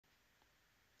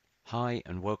Hi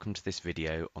and welcome to this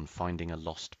video on finding a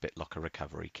lost Bitlocker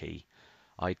recovery key.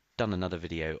 I've done another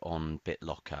video on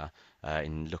Bitlocker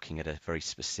in looking at a very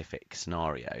specific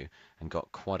scenario and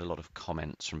got quite a lot of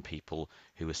comments from people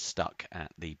who were stuck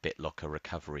at the Bitlocker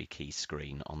recovery key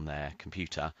screen on their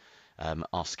computer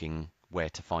asking where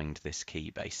to find this key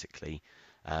basically.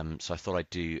 So I thought I'd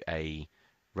do a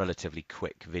relatively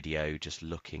quick video just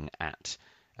looking at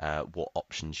what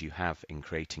options you have in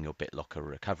creating your Bitlocker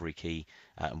recovery key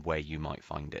and where you might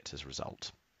find it as a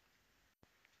result.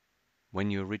 When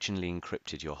you originally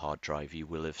encrypted your hard drive, you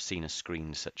will have seen a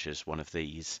screen such as one of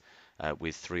these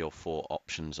with 3 or 4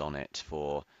 options on it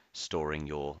for storing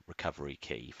your recovery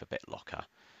key for Bitlocker.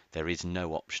 There is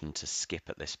no option to skip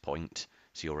at this point,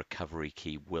 so your recovery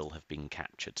key will have been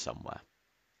captured somewhere.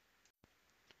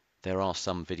 There are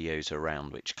some videos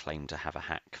around which claim to have a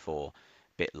hack for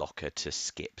Bitlocker to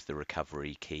skip the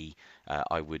recovery key.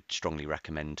 I would strongly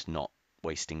recommend not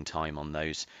wasting time on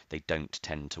those. They don't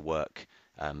tend to work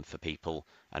for people,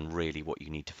 and really what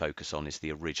you need to focus on is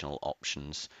the original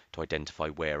options to identify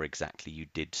where exactly you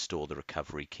did store the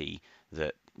recovery key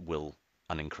that will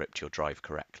unencrypt your drive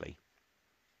correctly.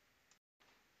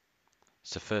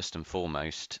 So first and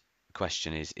foremost, the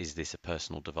question is this a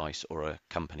personal device or a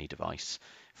company device?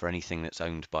 For anything that's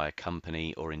owned by a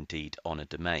company or indeed on a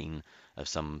domain of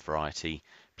some variety,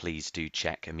 please do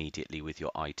check immediately with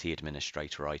your IT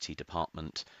administrator or IT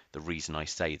department. The reason I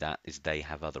say that is they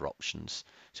have other options.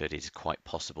 So it is quite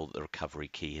possible that the recovery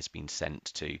key has been sent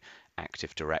to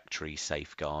Active Directory,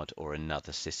 Safeguard, or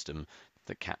another system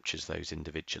that captures those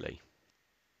individually.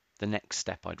 The next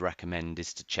step I'd recommend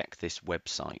is to check this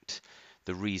website.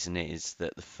 The reason is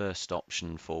that the first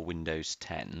option for Windows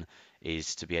 10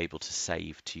 is to be able to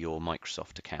save to your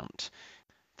Microsoft account.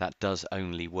 That does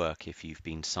only work if you've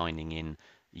been signing in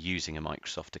using a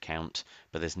Microsoft account,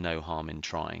 but there's no harm in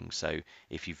trying. So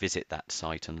if you visit that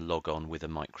site and log on with a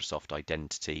Microsoft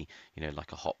identity,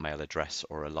 like a Hotmail address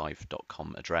or a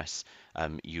live.com address,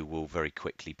 you will very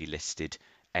quickly be listed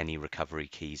any recovery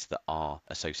keys that are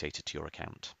associated to your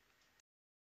account.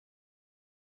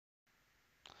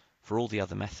 For all the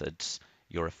other methods,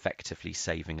 you're effectively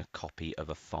saving a copy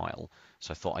of a file.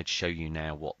 So I thought I'd show you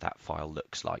now what that file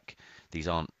looks like. These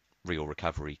aren't real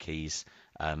recovery keys,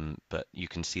 but you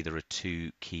can see there are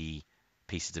 2 key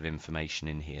pieces of information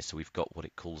in here. So we've got what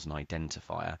it calls an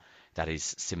identifier. That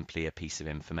is simply a piece of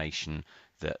information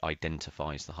that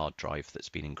identifies the hard drive that's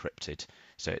been encrypted.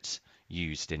 So it's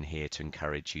used in here to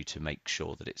encourage you to make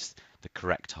sure that it's the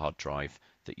correct hard drive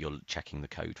that you're checking the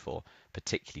code for,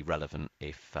 particularly relevant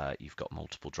if you've got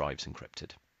multiple drives encrypted.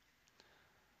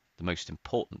 The most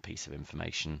important piece of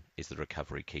information is the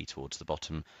recovery key towards the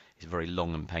bottom. It's very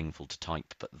long and painful to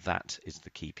type, but that is the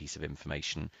key piece of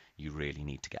information you really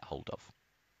need to get hold of.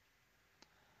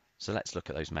 So let's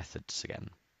look at those methods again.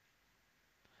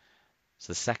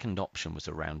 So the second option was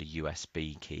around a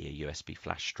USB key, a USB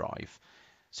flash drive.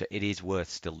 So it is worth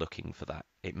still looking for that.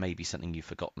 It may be something you've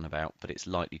forgotten about, but it's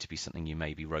likely to be something you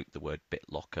maybe wrote the word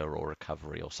BitLocker or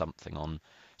recovery or something on.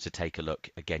 So take a look.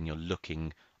 Again, you're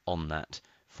looking on that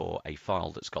for a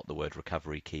file that's got the word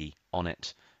recovery key on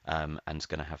it, and it's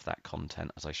going to have that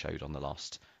content as I showed on the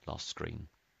last screen.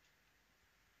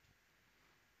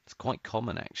 It's quite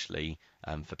common actually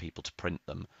for people to print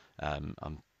them.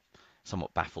 I'm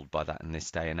somewhat baffled by that in this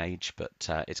day and age, but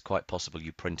it's quite possible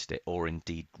you printed it or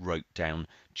indeed wrote down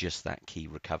just that key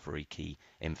recovery key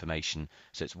information.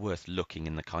 So it's worth looking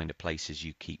in the kind of places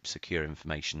you keep secure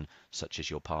information, such as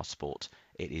your passport.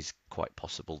 It is quite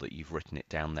possible that you've written it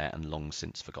down there and long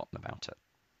since forgotten about it.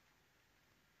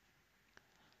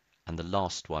 And the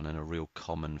last one, and a real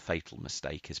common fatal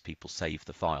mistake, is people save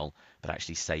the file but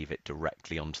actually save it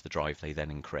directly onto the drive they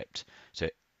then encrypt. So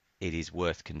it is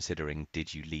worth considering,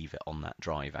 did you leave it on that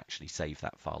drive, actually save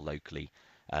that file locally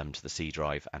to the C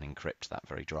drive and encrypt that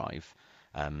very drive.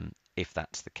 If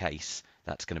that's the case,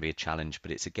 that's going to be a challenge, but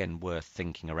it's again worth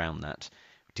thinking around that.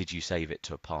 Did you save it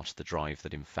to a part of the drive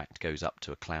that in fact goes up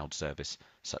to a cloud service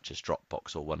such as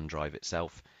Dropbox or OneDrive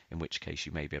itself, in which case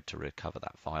you may be able to recover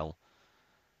that file.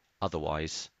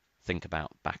 Otherwise, think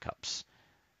about backups.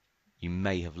 You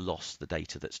may have lost the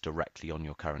data that's directly on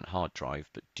your current hard drive,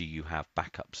 but do you have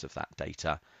backups of that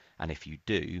data? And if you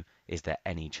do, is there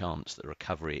any chance that the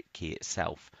recovery key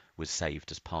itself was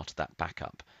saved as part of that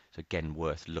backup? So again,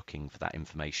 worth looking for that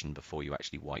information before you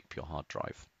actually wipe your hard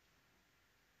drive.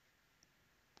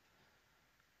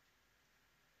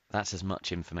 That's as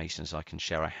much information as I can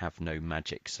share. I have no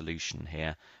magic solution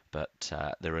here, but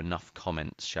there are enough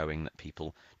comments showing that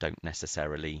people don't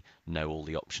necessarily know all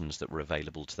the options that were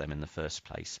available to them in the first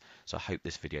place. So I hope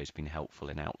this video has been helpful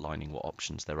in outlining what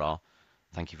options there are.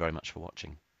 Thank you very much for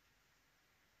watching.